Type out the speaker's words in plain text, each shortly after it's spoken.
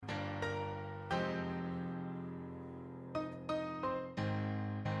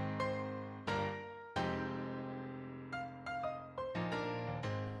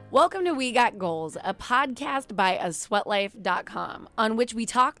Welcome to We Got Goals, a podcast by asweatlife.com, on which we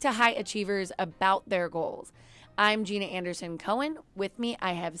talk to high achievers about their goals. I'm Gina Anderson Cohen. With me,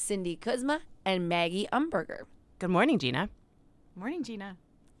 I have Cindy Kuzma and Maggie Umberger. Good morning, Gina. Morning, Gina.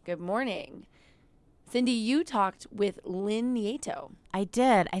 Good morning. Cindy, you talked with Lynn Nieto. I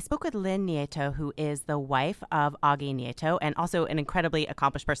did. I spoke with Lynn Nieto, who is the wife of Augie Nieto and also an incredibly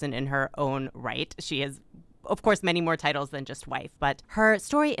accomplished person in her own right. She has, of course, many more titles than just wife, but her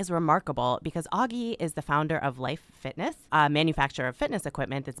story is remarkable because Augie is the founder of Life Fitness, a manufacturer of fitness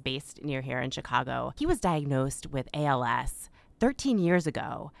equipment that's based near here in Chicago. He was diagnosed with ALS 13 years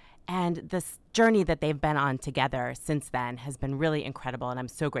ago, and this journey that they've been on together since then has been really incredible, and I'm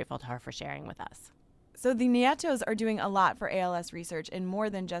so grateful to her for sharing with us. So the Nietos are doing a lot for ALS research and more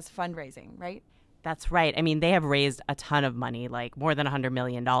than just fundraising, right? That's right. I mean, they have raised a ton of money, like more than $100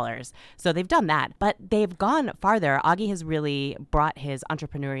 million. So they've done that. But they've gone farther. Augie has really brought his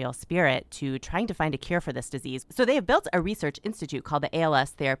entrepreneurial spirit to trying to find a cure for this disease. So they have built a research institute called the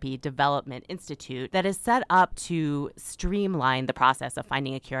ALS Therapy Development Institute that is set up to streamline the process of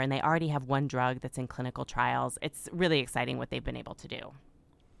finding a cure. And they already have one drug that's in clinical trials. It's really exciting what they've been able to do.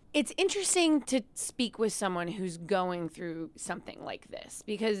 It's interesting to speak with someone who's going through something like this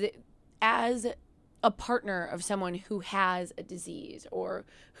because as a partner of someone who has a disease or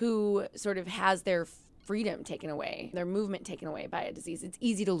who sort of has their freedom taken away, their movement taken away by a disease, it's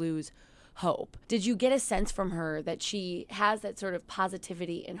easy to lose hope. Did you get a sense from her that she has that sort of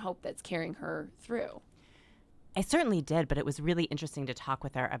positivity and hope that's carrying her through? I certainly did, but it was really interesting to talk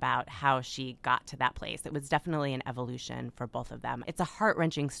with her about how she got to that place. It was definitely an evolution for both of them. It's a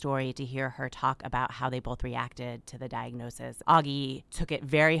heart-wrenching story to hear her talk about how they both reacted to the diagnosis. Augie took it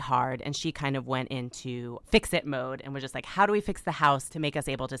very hard, and she kind of went into fix-it mode and was just like, how do we fix the house to make us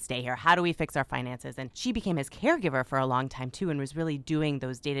able to stay here? How do we fix our finances? And she became his caregiver for a long time, too, and was really doing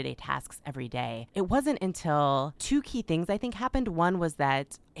those day-to-day tasks every day. It wasn't until two key things, I think, happened. One was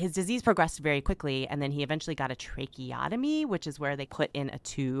that his disease progressed very quickly, and then he eventually got a tracheotomy, which is where they put in a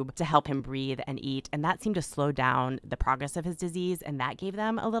tube to help him breathe and eat. And that seemed to slow down the progress of his disease, and that gave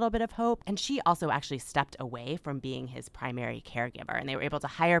them a little bit of hope. And she also actually stepped away from being his primary caregiver, and they were able to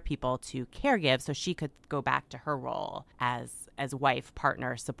hire people to caregive so she could go back to her role as wife,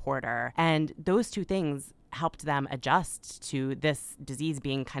 partner, supporter. And those two things helped them adjust to this disease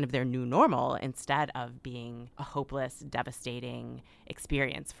being kind of their new normal instead of being a hopeless, devastating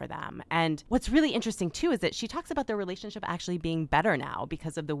experience for them. And what's really interesting, too, is that she talks about their relationship actually being better now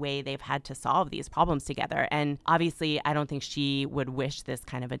because of the way they've had to solve these problems together. And obviously, I don't think she would wish this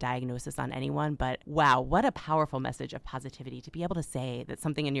kind of a diagnosis on anyone, but wow, what a powerful message of positivity to be able to say that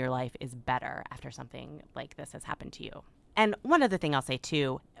something in your life is better after something like this has happened to you. And one other thing I'll say,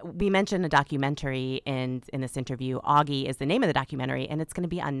 too, we mentioned a documentary in this interview. Augie is the name of the documentary, and it's going to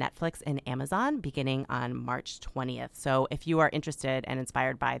be on Netflix and Amazon beginning on March 20th. So if you are interested and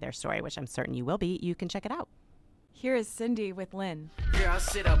inspired by their story, which I'm certain you will be, you can check it out. Here is Cindy with Lynn. Girl, I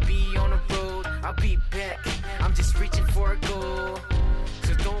said I'll be on the road. I'll be back. I'm just reaching for a goal.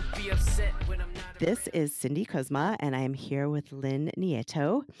 So don't be upset when I'm not. This is Cindy Kuzma, and I am here with Lynn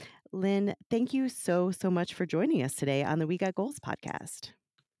Nieto. Lynn, thank you so much for joining us today on the We Got Goals podcast.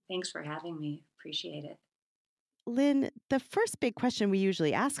 Thanks for having me. Appreciate it. Lynn, the first big question we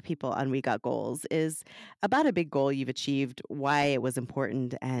usually ask people on We Got Goals is about a big goal you've achieved, why it was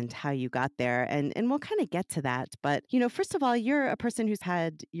important, and how you got there. And we'll kind of get to that. But, first of all, you're a person who's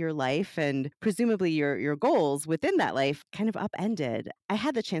had your life and presumably your goals within that life kind of upended. I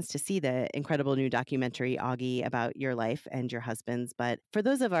had the chance to see the incredible new documentary, Augie, about your life and your husband's. But for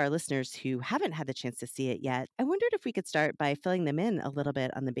those of our listeners who haven't had the chance to see it yet, I wondered if we could start by filling them in a little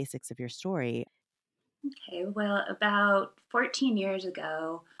bit on the basics of your story. Okay, well, about 14 years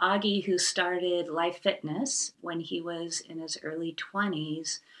ago, Augie, who started Life Fitness when he was in his early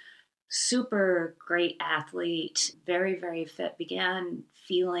 20s, super great athlete, very, very fit, began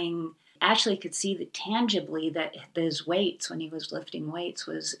feeling, actually could see that tangibly that his weights, when he was lifting weights,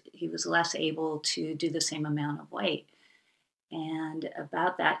 he was less able to do the same amount of weight. And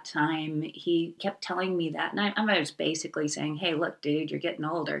about that time, he kept telling me that. And I was basically saying, hey, look, dude, you're getting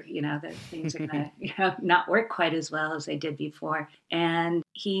older. That things are going to not work quite as well as they did before. And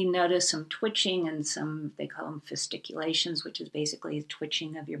he noticed some twitching and some, they call them fasciculations, which is basically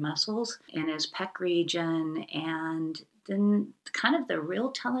twitching of your muscles in his pec region. And then kind of the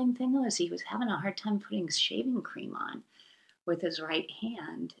real telling thing was he was having a hard time putting shaving cream on with his right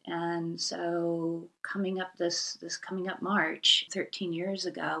hand. And so coming up March, 13 years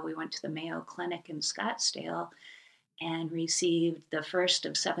ago, we went to the Mayo Clinic in Scottsdale and received the first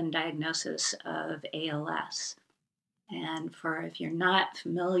of 7 diagnoses of ALS. And for if you're not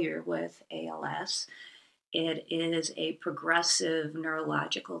familiar with ALS, it is a progressive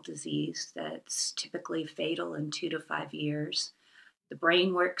neurological disease that's typically fatal in 2 to 5 years. The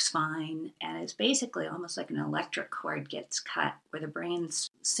brain works fine, and it's basically almost like an electric cord gets cut, where the brain's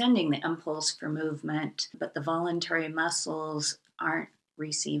sending the impulse for movement, but the voluntary muscles aren't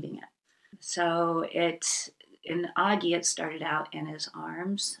receiving it. So in Augie, it started out in his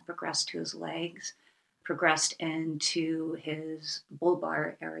arms, progressed to his legs, progressed into his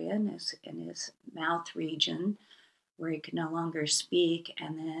bulbar area in his mouth region, where he could no longer speak,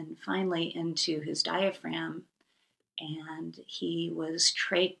 and then finally into his diaphragm. And he was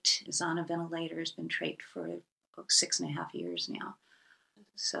trached, is on a ventilator, has been trached for 6.5 years now.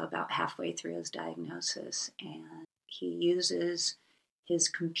 So about halfway through his diagnosis. And he uses his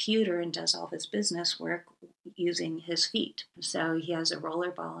computer and does all his business work using his feet. So he has a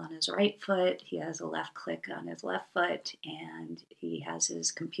roller ball on his right foot, he has a left click on his left foot, and he has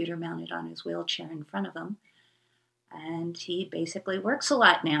his computer mounted on his wheelchair in front of him. And he basically works a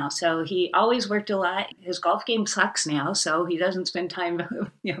lot now. So he always worked a lot. His golf game sucks now, so he doesn't spend time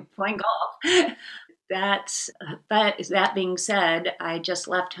playing golf. But that being said, I just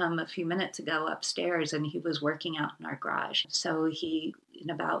left him a few minutes ago upstairs, and he was working out in our garage. So he, in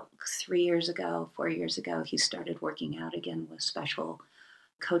about 4 years ago, he started working out again with special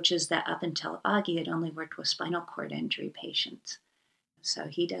coaches that up until Augie had only worked with spinal cord injury patients. So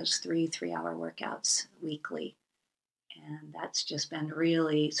he does 3-hour workouts weekly. And that's just been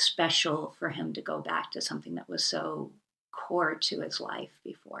really special for him to go back to something that was so core to his life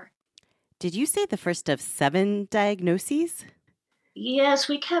before. Did you say the first of 7 diagnoses? Yes,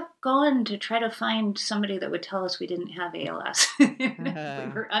 we kept going to try to find somebody that would tell us we didn't have ALS. We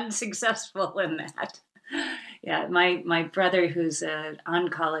were unsuccessful in that. Yeah, my brother, who's an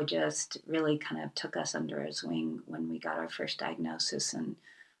oncologist, really kind of took us under his wing when we got our first diagnosis, and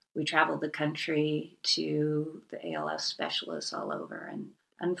we traveled the country to the ALS specialists all over, and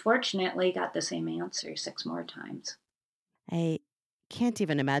unfortunately got the same answer 6 more times. I can't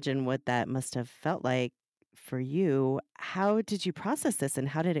even imagine what that must have felt like for you. How did you process this, and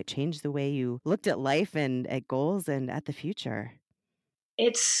how did it change the way you looked at life and at goals and at the future?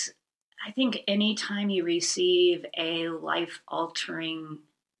 I think anytime you receive a life-altering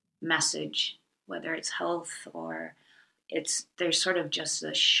message, whether it's health or there's sort of just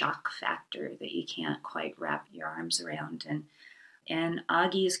a shock factor that you can't quite wrap your arms around. And in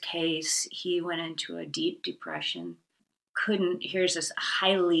Augie's case, he went into a deep depression. Here's this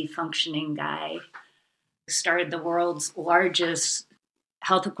highly functioning guy, started the world's largest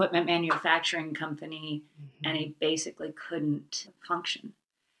health equipment manufacturing company, and he basically couldn't function.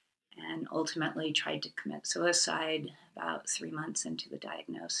 And ultimately tried to commit suicide about 3 months into the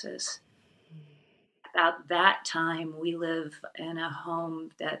diagnosis. About that time, we live in a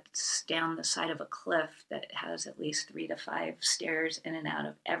home that's down the side of a cliff that has at least 3 to 5 stairs in and out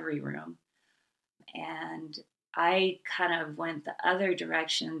of every room. And I kind of went the other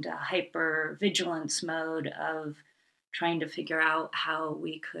direction to hyper-vigilance mode of trying to figure out how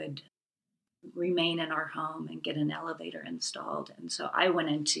we could remain in our home and get an elevator installed. And so I went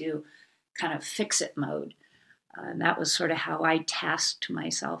into kind of fix-it mode. And that was sort of how I tasked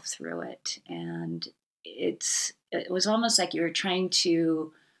myself through it. And it was almost like you were trying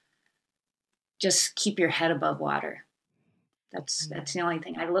to just keep your head above water. That's the only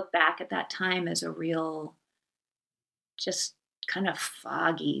thing. I look back at that time as a real, just kind of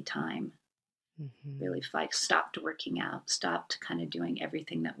foggy time. Really stopped working out, stopped kind of doing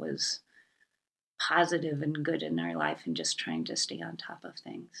everything that was positive and good in our life, and just trying to stay on top of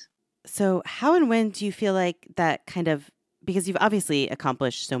things. So how and when do you feel like that kind of, because you've obviously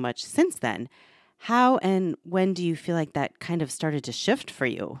accomplished so much since then, how and when do you feel like that kind of started to shift for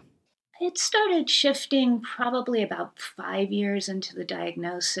you? It started shifting probably about 5 years into the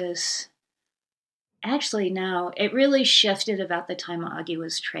diagnosis. Actually, no, it really shifted about the time Augie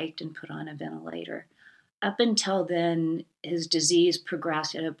was trached and put on a ventilator. Up until then, his disease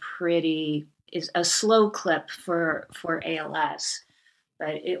progressed at a slow clip for ALS,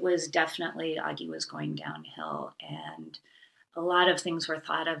 but it was definitely, Augie was going downhill, and a lot of things were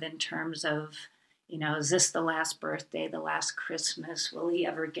thought of in terms of, is this the last birthday, the last Christmas? Will he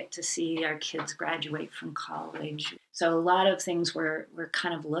ever get to see our kids graduate from college? So a lot of things were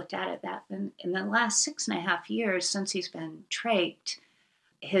kind of looked at that. And in the last 6.5 years since he's been trached,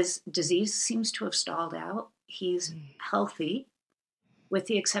 his disease seems to have stalled out. He's healthy, with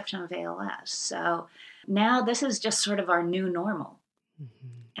the exception of ALS. So now this is just sort of our new normal.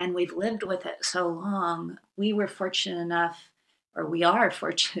 And we've lived with it so long. We were fortunate enough or we are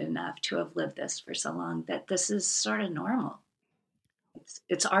fortunate enough to have lived this for so long, that this is sort of normal.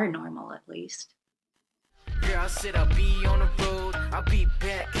 It's our normal, at least. Girl, I said I'll be on the road, I'll be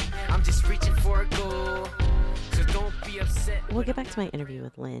back. I'm just reaching for a goal. So don't be upset. We'll get back to my interview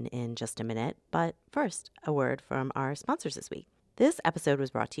with Lynn in just a minute, but first, a word from our sponsors this week. This episode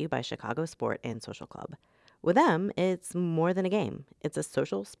was brought to you by Chicago Sport and Social Club. With them, it's more than a game. It's a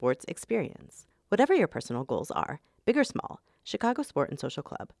social sports experience. Whatever your personal goals are, big or small, Chicago Sport and Social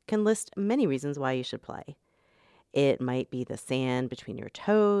Club can list many reasons why you should play. It might be the sand between your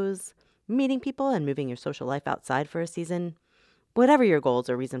toes, meeting people and moving your social life outside for a season. Whatever your goals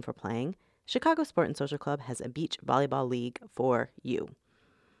or reason for playing, Chicago Sport and Social Club has a beach volleyball league for you.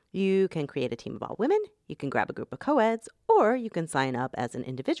 You can create a team of all women, you can grab a group of co-eds, or you can sign up as an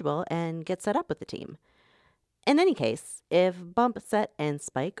individual and get set up with the team. In any case, if bump, set, and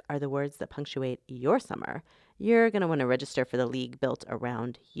spike are the words that punctuate your summer, you're going to want to register for the league built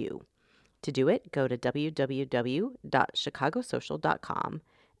around you. To do it, go to www.chicagosocial.com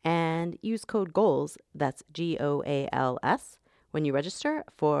and use code GOALS, that's GOALS, when you register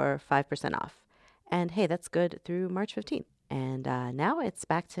for 5% off. And hey, that's good through March 15th. And now it's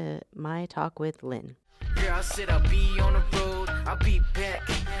back to my talk with Lynn. Girl, I said I'll be on the road, I'll be back.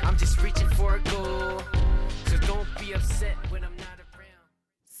 I'm just reaching for a goal. So don't be upset when I'm not around.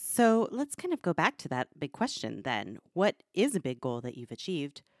 So let's kind of go back to that big question then. What is a big goal that you've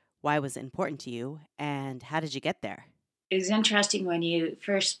achieved? Why was it important to you? And how did you get there? It was interesting when you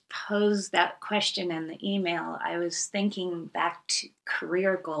first posed that question in the email. I was thinking back to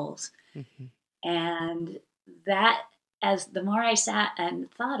career goals. Mm-hmm. And that, as the more I sat and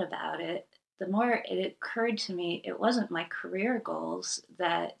thought about it, the more it occurred to me it wasn't my career goals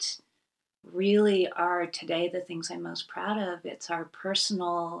that really are today the things I'm most proud of. It's our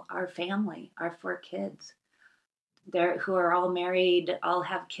personal, our family, our 4 kids. Who are all married, all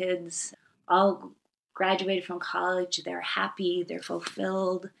have kids, all graduated from college. They're happy, they're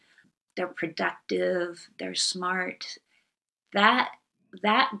fulfilled, they're productive, they're smart. That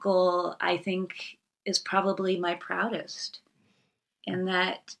goal, I think, is probably my proudest, in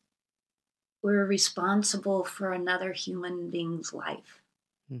that we're responsible for another human being's life.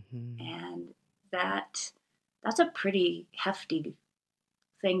 Mm-hmm. And that's a pretty hefty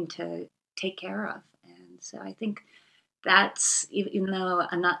thing to take care of. And so I think that's, even though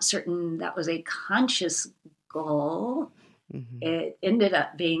I'm not certain that was a conscious goal, Mm-hmm. it ended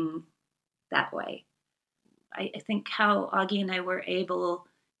up being that way. I think how Augie and I were able,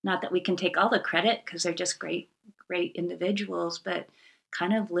 not that we can take all the credit because they're just great individuals, but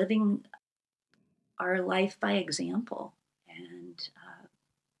kind of living our life by example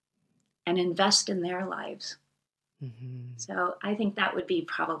and invest in their lives. Mm-hmm. So I think that would be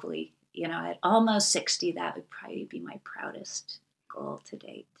probably, at almost 60, that would probably be my proudest goal to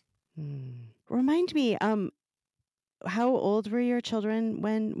date. Remind me, how old were your children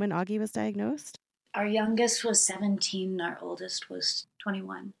when Augie was diagnosed? Our youngest was 17. Our oldest was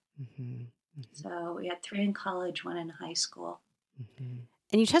 21. Mm-hmm. Mm-hmm. So we had 3 in college, 1 in high school. Mm-hmm.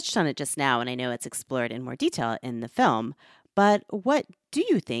 And you touched on it just now, and I know it's explored in more detail in the film, but what do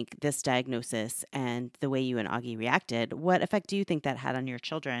you think this diagnosis and the way you and Augie reacted, what effect do you think that had on your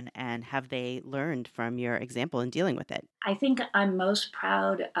children, and have they learned from your example in dealing with it? I think I'm most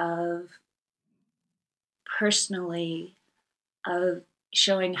proud of, personally, of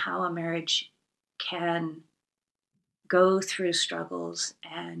showing how a marriage can go through struggles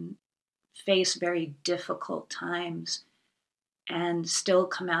and face very difficult times and still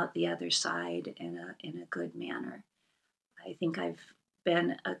come out the other side in a good manner. I think I've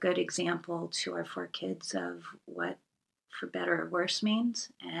been a good example to our 4 kids of what for better or worse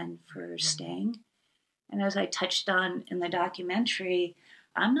means, and for staying. And as I touched on in the documentary,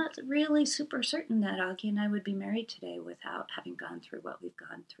 I'm not really super certain that Augie and I would be married today without having gone through what we've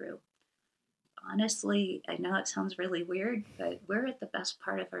gone through. Honestly, I know it sounds really weird, but we're at the best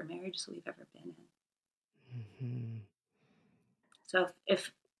part of our marriage we've ever been in. Mm-hmm. So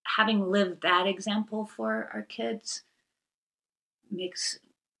if having lived that example for our kids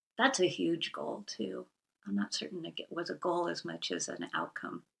that's a huge goal too. I'm not certain it was a goal as much as an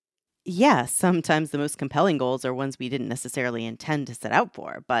outcome. Yeah, sometimes the most compelling goals are ones we didn't necessarily intend to set out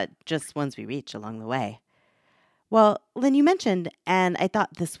for, but just ones we reach along the way. Well, Lynn, you mentioned, and I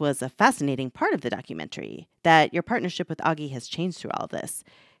thought this was a fascinating part of the documentary, that your partnership with Augie has changed through all this.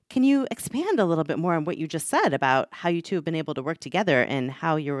 Can you expand a little bit more on what you just said about how you two have been able to work together and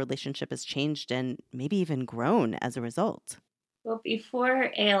how your relationship has changed and maybe even grown as a result? Well,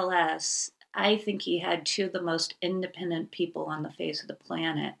 before ALS, I think he had 2 of the most independent people on the face of the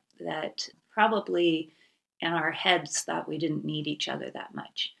planet that probably and our heads thought we didn't need each other that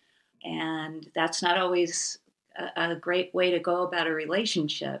much. And that's not always a great way to go about a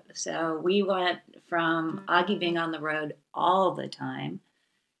relationship. So we went from Augie being on the road all the time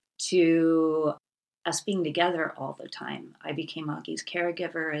to us being together all the time. I became Augie's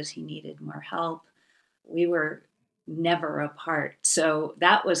caregiver as he needed more help. We were never apart. So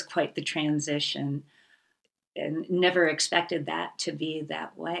that was quite the transition, and never expected that to be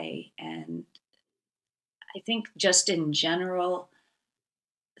that way. And I think just in general,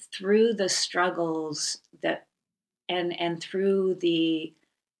 through the struggles that and through the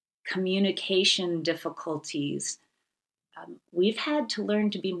communication difficulties, we've had to learn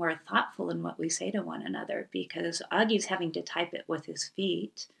to be more thoughtful in what we say to one another, because Augie's having to type it with his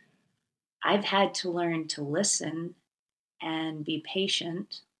feet. I've had to learn to listen and be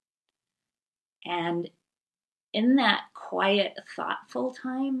patient. And in that quiet, thoughtful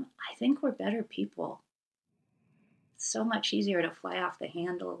time, I think we're better people. It's so much easier to fly off the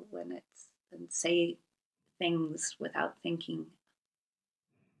handle and say things without thinking.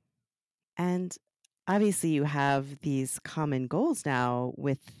 And obviously, you have these common goals now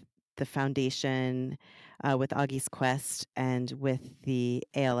with the foundation, with Augie's Quest, and with the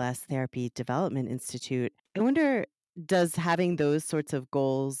ALS Therapy Development Institute. I wonder, does having those sorts of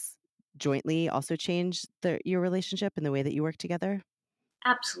goals jointly also change your relationship and the way that you work together?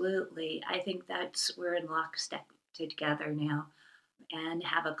 Absolutely. I think we're in lockstep together now and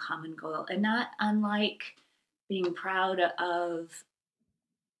have a common goal. And not unlike being proud of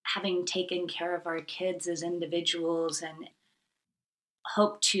having taken care of our kids as individuals and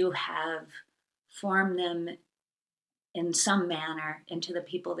hope to have formed them in some manner into the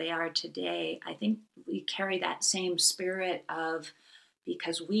people they are today. I think we carry that same spirit of,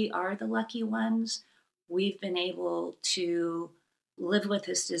 because we are the lucky ones, we've been able to live with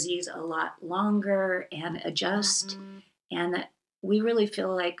this disease a lot longer and adjust. And that we really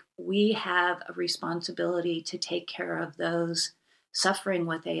feel like we have a responsibility to take care of those suffering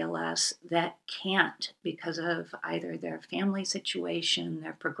with ALS that can't because of either their family situation,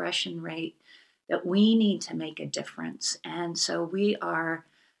 their progression rate, that we need to make a difference. And so we are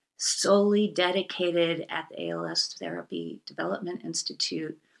solely dedicated at the ALS Therapy Development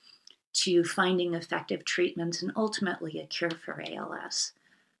Institute to finding effective treatments and ultimately a cure for ALS.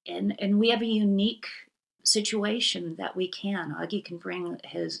 And we have a unique situation that we can. Augie can bring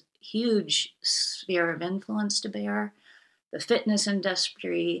his huge sphere of influence to bear. The fitness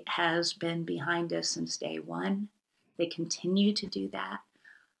industry has been behind us since day one. They continue to do that.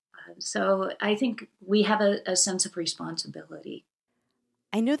 So I think we have a sense of responsibility.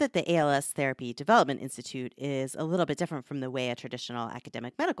 I know that the ALS Therapy Development Institute is a little bit different from the way a traditional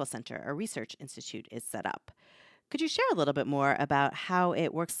academic medical center or research institute is set up. Could you share a little bit more about how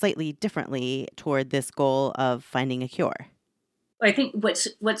it works slightly differently toward this goal of finding a cure? I think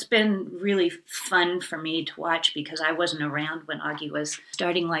what's been really fun for me to watch, because I wasn't around when Augie was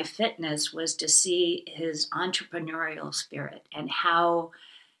starting Life Fitness, was to see his entrepreneurial spirit and how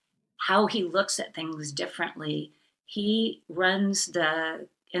he looks at things differently. He runs the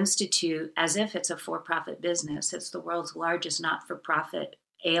institute as if it's a for-profit business. It's the world's largest not-for-profit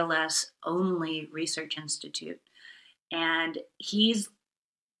ALS-only research institute. And he's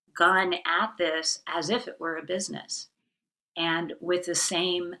gone at this as if it were a business, and with the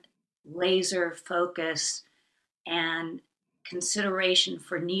same laser focus and consideration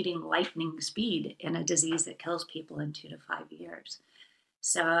for needing lightning speed in a disease that kills people in 2 to 5 years.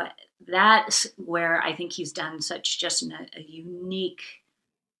 So that's where I think he's done such just a unique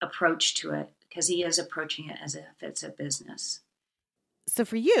approach to it, because he is approaching it as if it's a business. So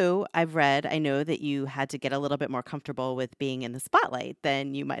for you, I know that you had to get a little bit more comfortable with being in the spotlight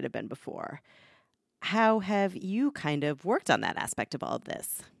than you might have been before. How have you kind of worked on that aspect of all of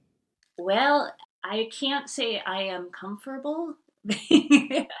this? Well, I can't say I am comfortable.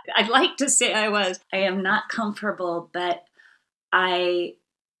 I'd like to say I was. I am not comfortable, but I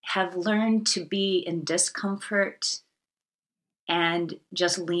have learned to be in discomfort and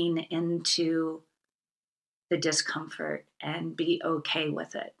just lean into the discomfort and be okay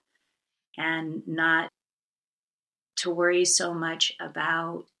with it, and not to worry so much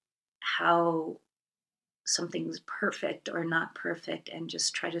about how something's perfect or not perfect, and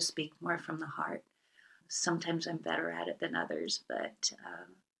just try to speak more from the heart. Sometimes I'm better at it than others, but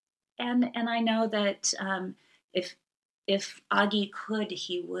and I know that if Augie could,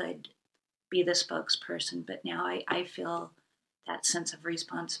 he would be the spokesperson. But now I feel that sense of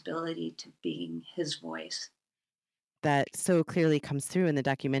responsibility to being his voice. That so clearly comes through in the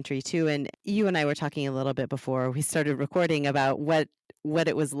documentary too. And you and I were talking a little bit before we started recording about what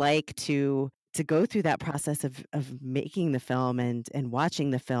it was like to to go through that process of making the film and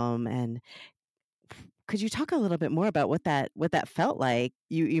watching the film. And could you talk a little bit more about what that felt like?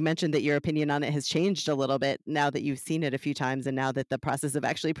 You mentioned that your opinion on it has changed a little bit now that you've seen it a few times and now that the process of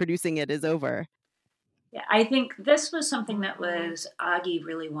actually producing it is over. Yeah, I think this was something that was Augie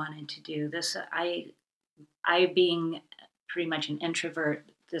really wanted to do. This I being pretty much an introvert,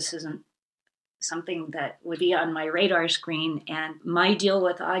 this isn't something that would be on my radar screen. And my deal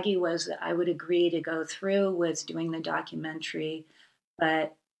with Augie was that I would agree to go through with doing the documentary,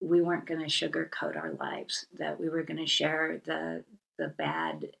 but we weren't going to sugarcoat our lives, that we were going to share the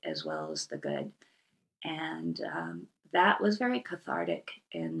bad as well as the good. And that was very cathartic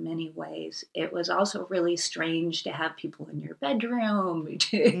in many ways. It was also really strange to have people in your bedroom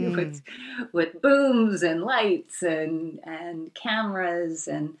with booms and lights and cameras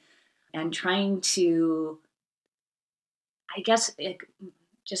and trying to, I guess,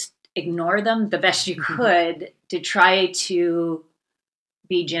 just ignore them the best you could to try to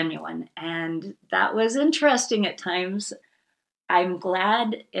be genuine. And that was interesting at times. I'm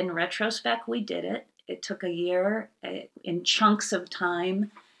glad in retrospect we did it. It took a year in chunks of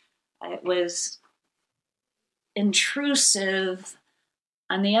time. It was intrusive.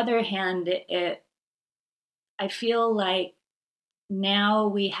 On the other hand, I feel like now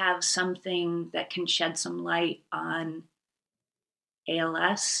we have something that can shed some light on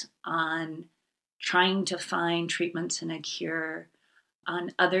ALS, on trying to find treatments and a cure,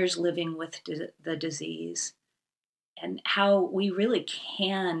 on others living with the disease, and how we really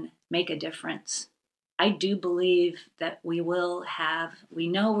can make a difference. I do believe that we know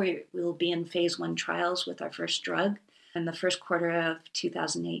we'll be in phase 1 trials with our first drug in the first quarter of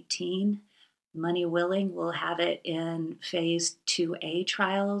 2018. Money willing, we'll have it in phase 2A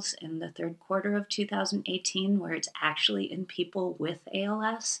trials in the third quarter of 2018, where it's actually in people with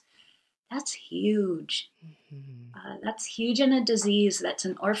ALS. That's huge. That's huge in a disease that's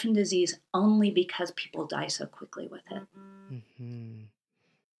an orphan disease only because people die so quickly with it.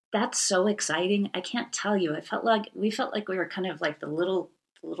 That's so exciting. I can't tell you. We felt like we were kind of like the little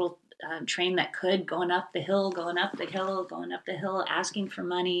train that could, going up the hill, asking for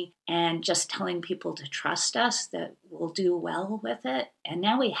money and just telling people to trust us that we'll do well with it. And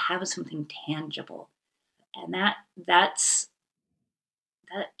now we have something tangible, and that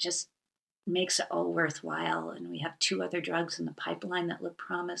just makes it all worthwhile. And we have 2 other drugs in the pipeline that look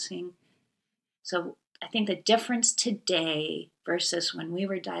promising. So I think the difference today versus when we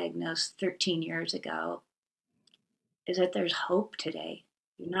were diagnosed 13 years ago is that there's hope today.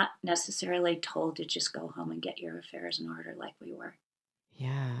 You're not necessarily told to just go home and get your affairs in order like we were.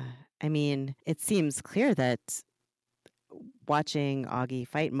 Yeah. I mean, it seems clear that watching Augie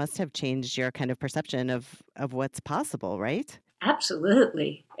fight must have changed your kind of perception of what's possible, right?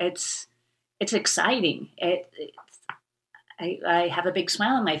 Absolutely. It's exciting. I have a big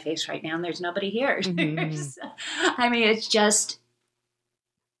smile on my face right now, and there's nobody here. I mean,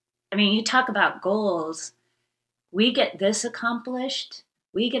 you talk about goals. We get this accomplished.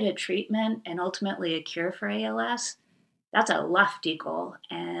 We get a treatment and ultimately a cure for ALS. That's a lofty goal.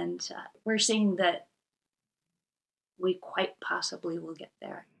 And we're seeing that we quite possibly will get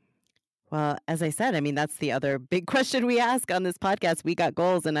there. Well, as I said, I mean, that's the other big question we ask on this podcast. We got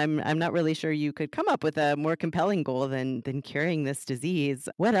goals, and I'm not really sure you could come up with a more compelling goal than curing this disease.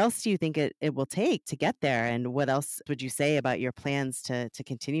 What else do you think it will take to get there? And what else would you say about your plans to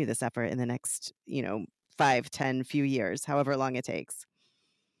continue this effort in the next, 5, 10, few years, however long it takes?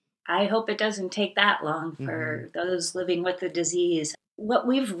 I hope it doesn't take that long for those living with the disease. What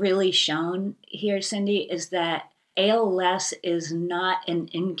we've really shown here, Cindy, is that ALS is not an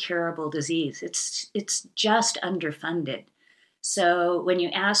incurable disease. It's just underfunded. So when you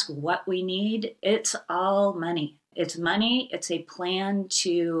ask what we need, it's all money. It's money. It's a plan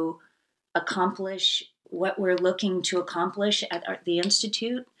to accomplish what we're looking to accomplish at the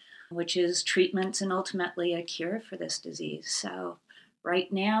Institute, which is treatments and ultimately a cure for this disease. So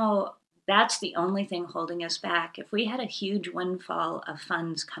right now, that's the only thing holding us back. If we had a huge windfall of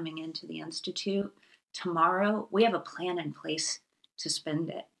funds coming into the Institute tomorrow, we have a plan in place to spend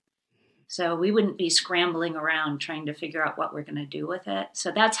it. So we wouldn't be scrambling around trying to figure out what we're going to do with it.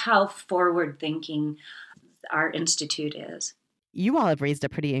 So that's how forward thinking our Institute is. You all have raised a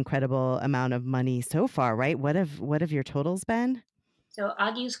pretty incredible amount of money so far, right? What have your totals been? So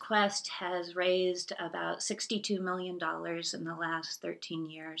Augie's Quest has raised about $62 million in the last 13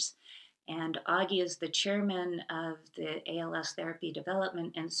 years. And Augie is the chairman of the ALS Therapy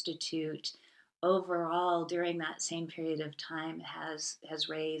Development Institute. Overall, during that same period of time, has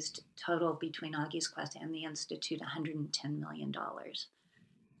raised total between Augie's Quest and the Institute $110 million.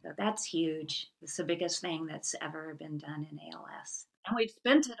 So that's huge. It's the biggest thing that's ever been done in ALS. And we've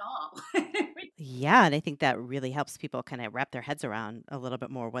spent it all. Yeah, and I think that really helps people kind of wrap their heads around a little bit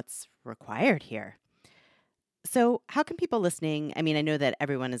more what's required here. So, how can people listening? I mean, I know that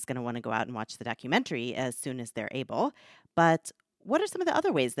everyone is going to want to go out and watch the documentary as soon as they're able, but what are some of the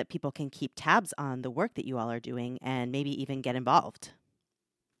other ways that people can keep tabs on the work that you all are doing and maybe even get involved?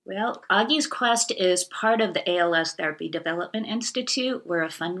 Well, Augie's Quest is part of the ALS Therapy Development Institute. We're a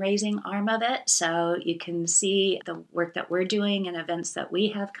fundraising arm of it, so you can see the work that we're doing and events that we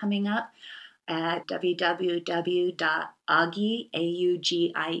have coming up at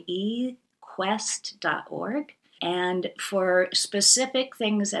www.augie.quest.org. And for specific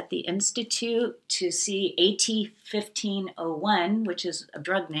things at the Institute, to see AT1501, which is a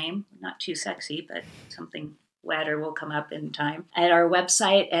drug name, not too sexy, but something later will come up in time, at our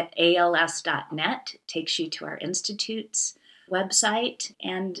website at als.net, takes you to our Institute's website.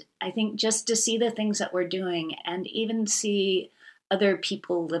 And I think just to see the things that we're doing and even see other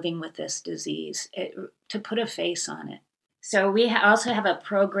people living with this disease, to put a face on it. So we also have a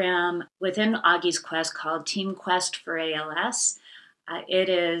program within Augie's Quest called Team Quest for ALS.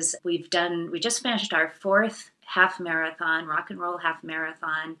 We just finished our 4th half marathon, rock and roll half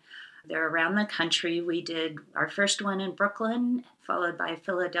marathon. They're around the country. We did our first one in Brooklyn, followed by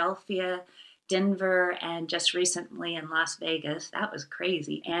Philadelphia, Denver, and just recently in Las Vegas. That was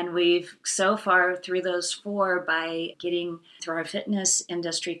crazy. And we've so far through those 4, by getting through our fitness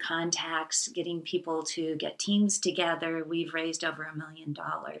industry contacts, getting people to get teams together, we've raised over $1 million.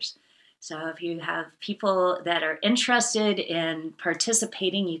 So if you have people that are interested in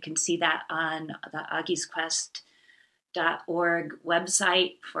participating, you can see that on the AugiesQuest.org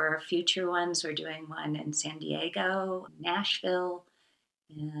website for future ones. We're doing one in San Diego, Nashville,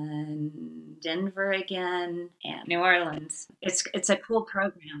 and Denver again, and New Orleans. It's a cool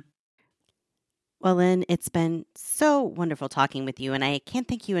program. Well, Lynn, it's been so wonderful talking with you, and I can't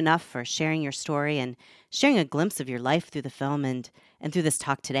thank you enough for sharing your story and sharing a glimpse of your life through the film and through this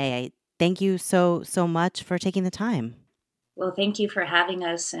talk today. I thank you so much for taking the time. Well, thank you for having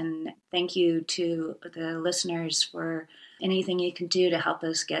us, and thank you to the listeners for anything you can do to help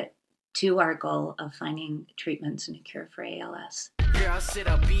us get to our goal of finding treatments and a cure for ALS. Girl, I said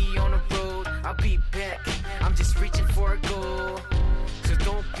I'll be on the road, I'll be back. I'm just reaching for a goal. So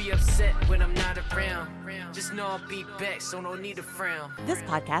don't be upset when I'm not around. Just know I'll be back, so no need to frown. This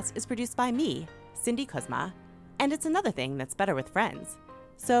podcast is produced by me, Cindy Kuzma, and it's another thing that's better with friends.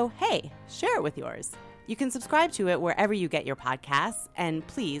 So, hey, share it with yours. You can subscribe to it wherever you get your podcasts, and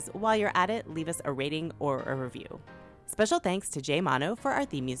please, while you're at it, leave us a rating or a review. Special thanks to Jay Mano for our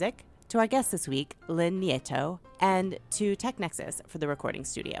theme music, to our guest this week, Lynn Nieto, and to TechNexus for the recording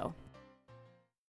studio.